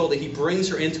 we're told that he brings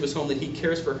her into his home, that he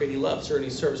cares for her, and he loves her, and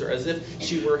he serves her as if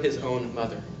she were his own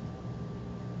mother.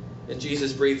 And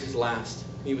Jesus breathed his last.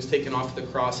 He was taken off the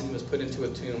cross and he was put into a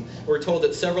tomb. We're told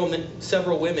that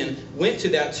several women went to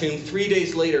that tomb 3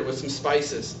 days later with some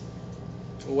spices.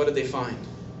 Well, what did they find?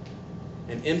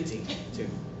 An empty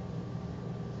tomb.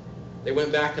 They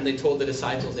went back and they told the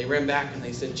disciples. They ran back and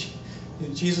they said,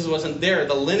 Jesus wasn't there.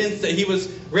 The linens that he was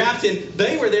wrapped in,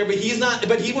 they were there, but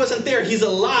he wasn't there. He's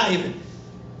alive.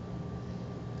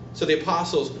 So the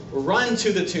apostles run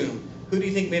to the tomb. Who do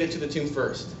you think made it to the tomb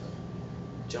first?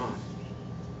 John.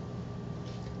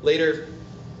 Later,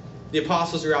 the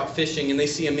apostles are out fishing and they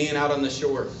see a man out on the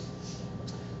shore.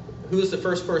 Who is the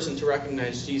first person to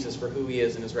recognize Jesus for who he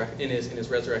is in his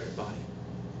resurrected body?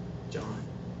 John.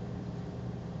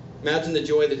 Imagine the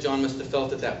joy that John must have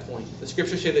felt at that point. The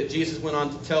scriptures say that Jesus went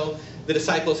on to tell the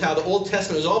disciples how the Old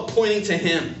Testament was all pointing to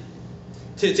him,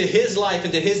 to his life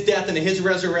and to his death and to his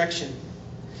resurrection.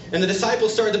 And the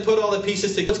disciples started to put all the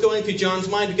pieces together. What's going through John's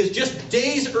mind? Because just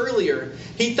days earlier,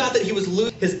 he thought that he was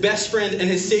losing his best friend and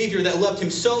his Savior that loved him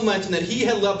so much and that he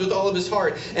had loved with all of his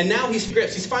heart. And now he's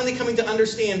gripped. He's finally coming to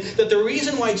understand that the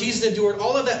reason why Jesus endured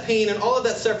all of that pain and all of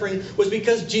that suffering was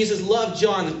because Jesus loved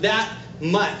John that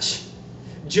much.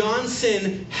 John's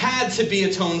sin had to be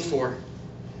atoned for.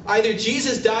 Either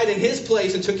Jesus died in his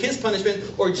place and took his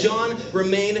punishment, or John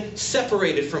remained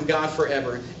separated from God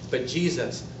forever. But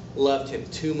Jesus loved him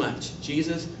too much.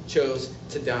 Jesus chose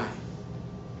to die.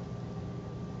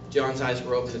 John's eyes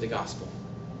were open to the gospel.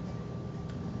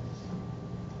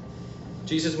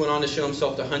 Jesus went on to show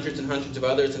himself to hundreds and hundreds of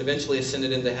others and eventually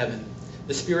ascended into heaven.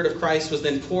 The Spirit of Christ was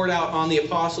then poured out on the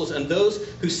apostles, and those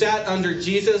who sat under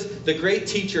Jesus, the great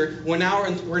teacher, were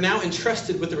now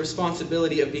entrusted with the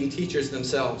responsibility of being teachers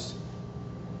themselves.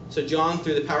 So John,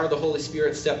 through the power of the Holy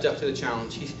Spirit, stepped up to the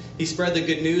challenge. He spread the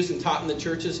good news and taught in the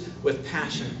churches with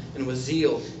passion and with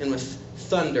zeal and with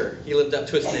thunder. He lived up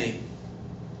to his name.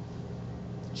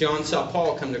 John saw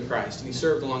Paul come to Christ, and he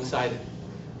served alongside him.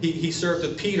 He served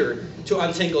with Peter to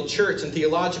untangle church and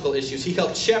theological issues. He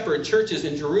helped shepherd churches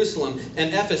in Jerusalem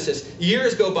and Ephesus.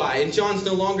 Years go by, and John's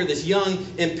no longer this young,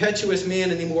 impetuous man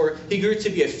anymore. He grew to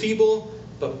be a feeble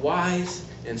but wise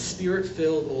and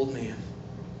Spirit-filled old man.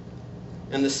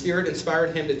 And the Spirit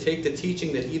inspired him to take the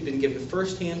teaching that he'd been given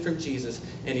firsthand from Jesus,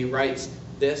 and he writes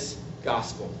this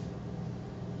gospel.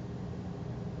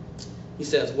 He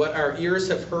says, "What our ears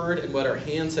have heard and what our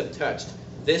hands have touched,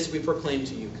 this we proclaim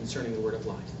to you concerning the word of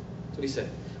life." That's what he said.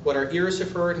 What our ears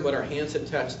have heard and what our hands have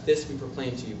touched, this we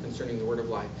proclaim to you concerning the word of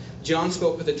life. John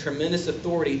spoke with a tremendous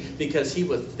authority because he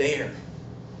was there.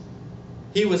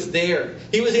 He was there.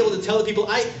 He was able to tell the people,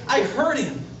 I heard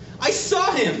him. I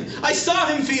saw him. I saw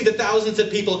him feed the thousands of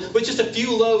people with just a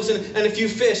few loaves and a few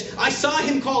fish. I saw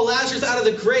him call Lazarus out of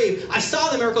the grave. I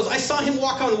saw the miracles. I saw him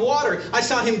walk on water. I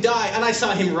saw him die, and I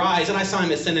saw him rise, and I saw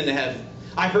him ascend into heaven.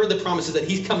 I heard the promises that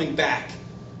he's coming back.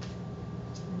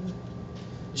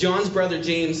 John's brother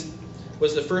James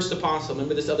was the first apostle.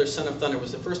 Remember, this other son of thunder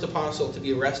was the first apostle to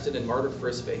be arrested and martyred for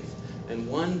his faith. And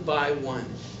one by one,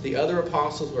 the other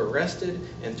apostles were arrested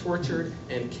and tortured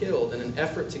and killed in an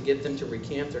effort to get them to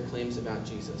recant their claims about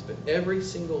Jesus. But every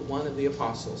single one of the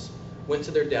apostles went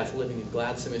to their death living in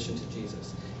glad submission to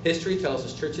Jesus. History tells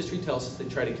us, church history tells us, they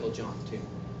tried to kill John too.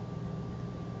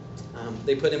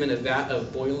 They put him in a vat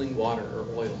of boiling water or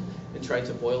oil and tried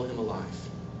to boil him alive.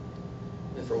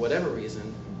 And for whatever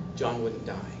reason, John wouldn't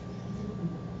die.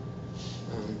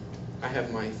 I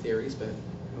have my theories, but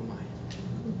oh my.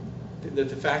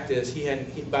 The fact is,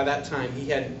 by that time, he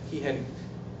had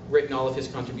written all of his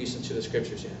contributions to the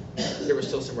scriptures yet. There were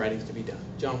still some writings to be done.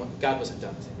 God wasn't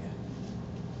done with him yet.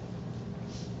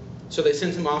 So they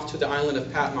sent him off to the island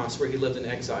of Patmos, where he lived in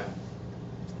exile.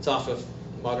 It's off of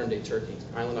modern-day Turkey,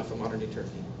 island off of modern-day Turkey.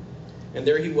 And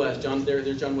there he was,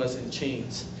 there John was in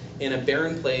chains, in a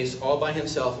barren place, all by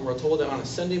himself. And we're told that on a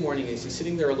Sunday morning, as he's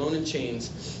sitting there alone in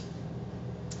chains,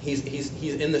 he's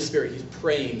in the Spirit. He's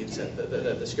praying. It's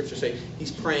the scriptures say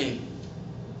he's praying,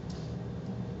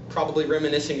 probably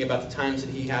reminiscing about the times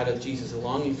that he had of Jesus,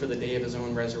 longing for the day of his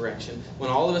own resurrection.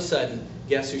 When all of a sudden,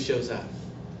 guess who shows up?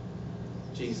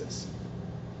 Jesus.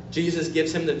 Jesus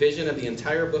gives him the vision of the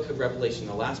entire book of Revelation,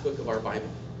 the last book of our Bible.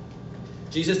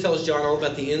 Jesus tells John all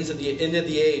about the end of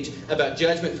the age, about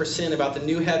judgment for sin, about the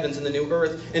new heavens and the new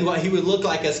earth, and what he would look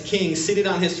like as king, seated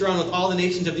on his throne with all the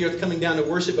nations of the earth coming down to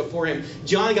worship before him.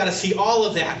 John got to see all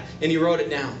of that, and he wrote it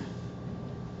down.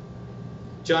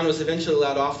 John was eventually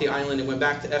allowed off the island and went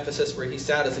back to Ephesus, where he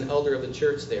sat as an elder of the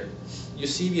church there.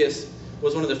 Eusebius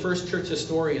was one of the first church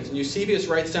historians, and Eusebius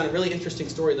writes down a really interesting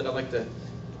story that I'd like to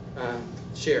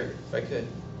share, if I could.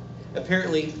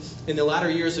 Apparently, in the latter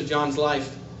years of John's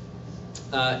life,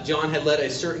 John had led a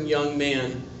certain young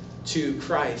man to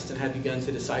Christ and had begun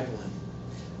to disciple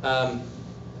him.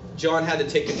 John had to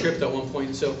take a trip at one point,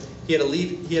 and so he had to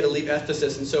leave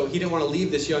Ephesus, and so he didn't want to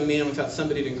leave this young man without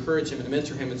somebody to encourage him and to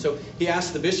mentor him. And so he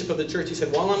asked the bishop of the church, he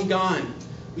said, "While I'm gone,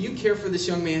 will you care for this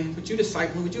young man? Would you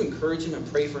disciple him? Would you encourage him and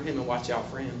pray for him and watch out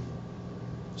for him?"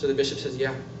 So the bishop says,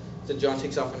 "Yeah." So John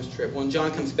takes off on his trip. When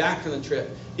John comes back from the trip,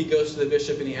 he goes to the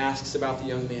bishop and he asks about the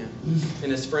young man.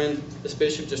 And his friend, this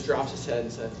bishop, just drops his head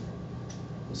and says,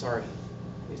 "I'm sorry,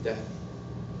 he's dead."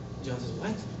 And John says, "What?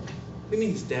 What do you mean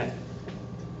he's dead?"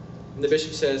 And the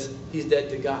bishop says, "He's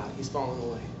dead to God. He's fallen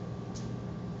away."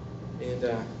 And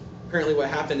apparently what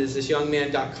happened is this young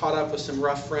man got caught up with some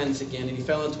rough friends again, and he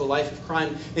fell into a life of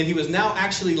crime. And he was now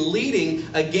actually leading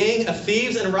a gang of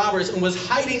thieves and robbers and was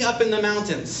hiding up in the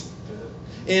mountains.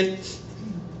 And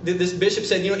this bishop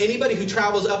said, anybody who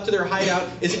travels up to their hideout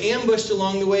is ambushed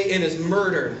along the way and is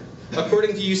murdered.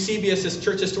 According to Eusebius, this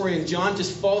church historian, John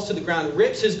just falls to the ground,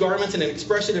 rips his garments in an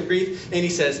expression of grief, and he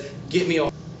says, "Get me a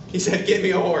horse." He said, "Get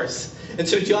me a horse." And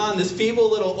so John, this feeble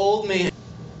little old man,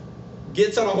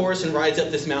 gets on a horse and rides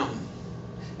up this mountain.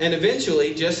 And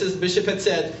eventually, just as the bishop had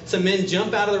said, some men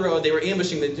jump out of the road. They were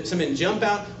ambushing. Some men jump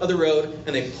out of the road,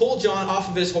 and they pull John off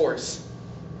of his horse.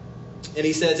 And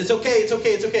he says, "It's okay, it's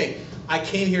okay, it's okay. I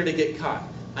came here to get caught.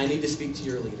 I need to speak to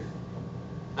your leader.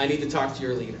 I need to talk to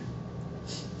your leader."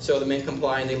 So the men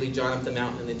comply, and they lead John up the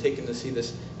mountain, and they take him to see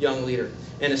this young leader.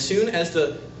 And as soon as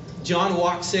John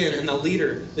walks in, and the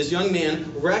leader, this young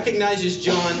man, recognizes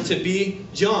John to be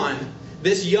John,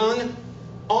 this young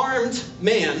armed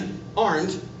man,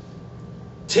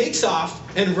 takes off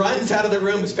and runs out of the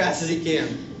room as fast as he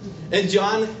can. And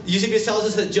John, Eusebius tells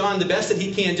us that John, the best that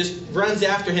he can, just runs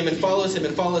after him and follows him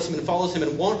and follows him and follows him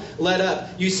and won't let up.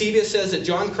 Eusebius says that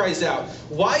John cries out,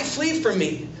 "Why flee from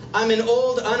me? I'm an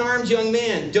old, unarmed young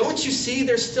man. Don't you see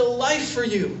there's still life for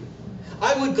you?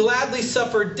 I would gladly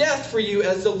suffer death for you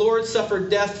as the Lord suffered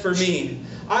death for me.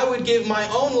 I would give my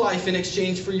own life in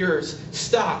exchange for yours.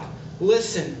 Stop.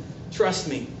 Listen. Trust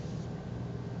me."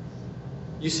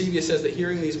 Eusebius says that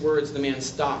hearing these words, the man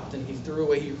stopped, and he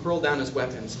hurled down his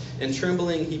weapons. And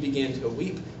trembling, he began to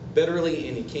weep bitterly,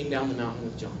 and he came down the mountain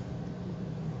with John.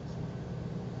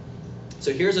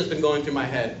 So here's what's been going through my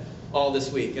head all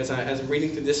this week as I'm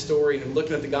reading through this story and I'm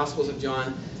looking at the Gospels of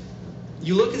John.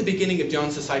 You look at the beginning of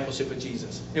John's discipleship with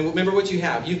Jesus. And remember what you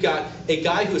have. You've got a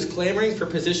guy who is clamoring for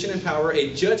position and power, a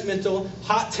judgmental,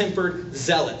 hot-tempered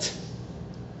zealot.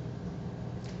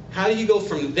 How do you go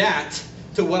from that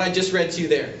to what I just read to you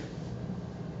there?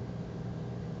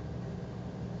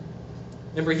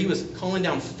 Remember, he was calling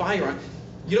down fire on.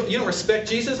 You don't respect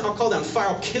Jesus? I'll call down fire.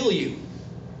 I'll kill you.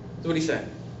 That's what he said.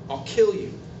 I'll kill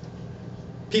you.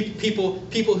 People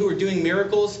who were doing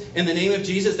miracles in the name of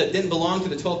Jesus that didn't belong to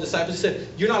the 12 disciples, he said,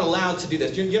 "You're not allowed to do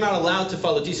this. You're not allowed to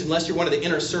follow Jesus unless you're one of the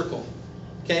inner circle."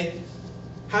 Okay?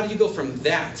 How do you go from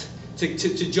that to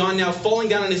John now falling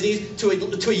down on his knees to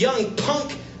a young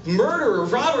punk murderer,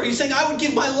 robber? He's saying, "I would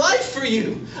give my life for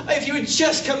you. If you would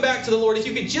just come back to the Lord, if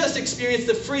you could just experience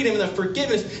the freedom and the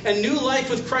forgiveness and new life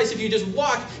with Christ, if you just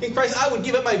walk in Christ, I would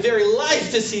give up my very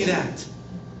life to see that."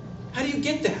 How do you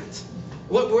get that?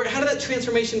 How did that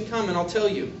transformation come? And I'll tell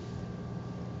you.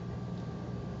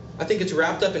 I think it's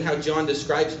wrapped up in how John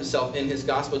describes himself in his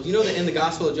gospel. Do you know that in the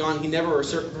Gospel of John, he never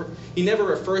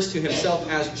refers to himself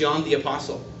as John the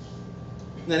Apostle?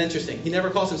 Isn't that interesting? He never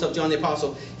calls himself John the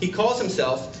Apostle. He calls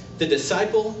himself the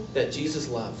disciple that Jesus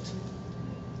loved.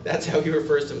 That's how he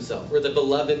refers to himself. We're the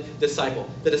beloved disciple.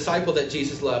 The disciple that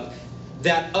Jesus loved.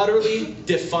 That utterly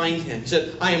defined him. He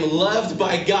said, "I am loved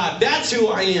by God. That's who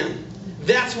I am.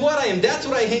 That's what I am. That's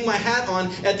what I hang my hat on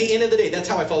at the end of the day. That's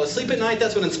how I fall asleep at night.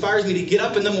 That's what inspires me to get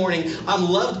up in the morning. I'm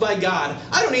loved by God.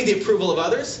 I don't need the approval of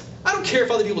others. I don't care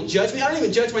if other people judge me. I don't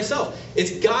even judge myself.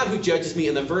 It's God who judges me,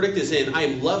 and the verdict is in. I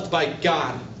am loved by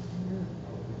God."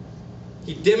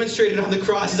 He demonstrated on the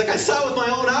cross. He's like, "I saw it with my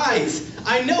own eyes.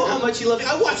 I know how much he loved me.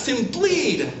 I watched him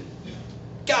bleed.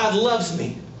 God loves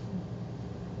me."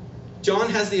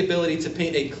 John has the ability to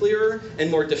paint a clearer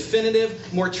and more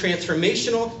definitive, more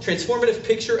transformative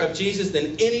picture of Jesus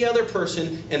than any other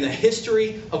person in the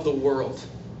history of the world.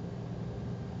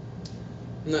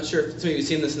 I'm not sure if some of you have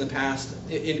seen this in the past.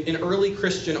 In early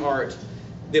Christian art,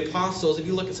 the apostles, if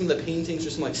you look at some of the paintings or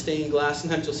some like stained glass,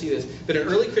 sometimes you'll see this. But in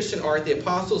early Christian art, the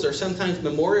apostles are sometimes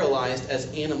memorialized as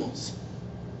animals.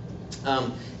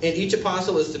 And each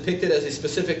apostle is depicted as a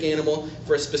specific animal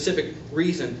for a specific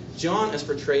reason. John is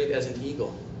portrayed as an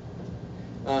eagle.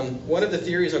 One of the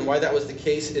theories on why that was the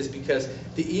case is because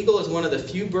the eagle is one of the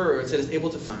few birds that is able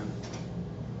to fly.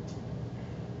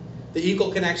 The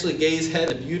eagle can actually gaze ahead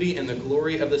at the beauty and the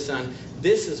glory of the sun.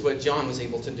 This is what John was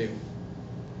able to do.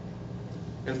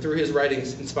 And through his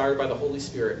writings, inspired by the Holy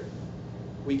Spirit,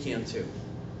 we can too.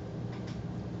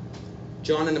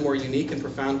 John, in a more unique and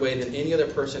profound way than any other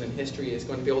person in history, is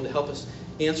going to be able to help us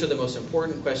answer the most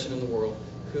important question in the world: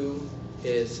 who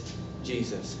is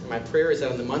Jesus? And my prayer is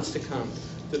that in the months to come,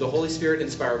 through the Holy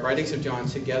Spirit-inspired writings of John,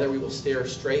 together we will stare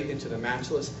straight into the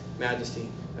matchless majesty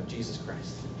of Jesus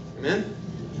Christ. Amen?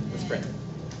 Let's pray.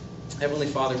 Heavenly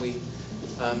Father,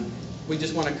 we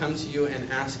just want to come to you and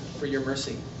ask for your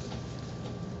mercy.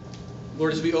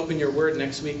 Lord, as we open your word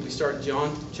next week, we start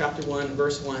John chapter 1,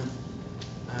 verse 1.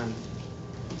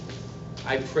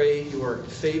 I pray your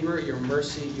favor, your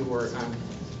mercy,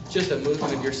 just a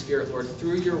movement of your Spirit, Lord,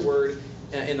 through your word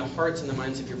in the hearts and the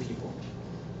minds of your people.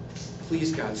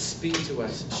 Please, God, speak to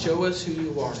us. Show us who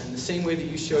you are in the same way that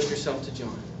you showed yourself to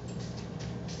John.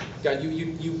 God,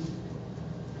 you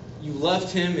you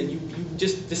loved him, and you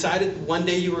just decided one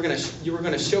day you were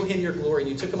gonna show him your glory,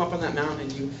 and you took him up on that mountain,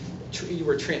 and you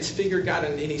were transfigured, God,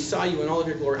 and he saw you in all of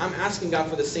your glory. I'm asking God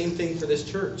for the same thing for this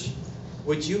church.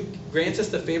 Would you grant us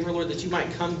the favor, Lord, that you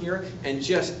might come here and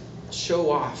just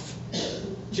show off.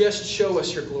 Just show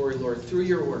us your glory, Lord, through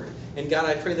your word. And God,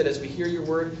 I pray that as we hear your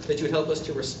word, that you would help us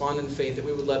to respond in faith, that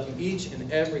we would love you each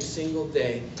and every single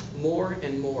day more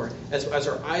and more, as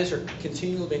our eyes are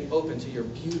continually being open to your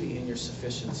beauty and your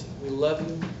sufficiency. We love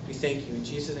you. We thank you. In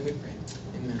Jesus' name we pray.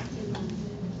 Amen.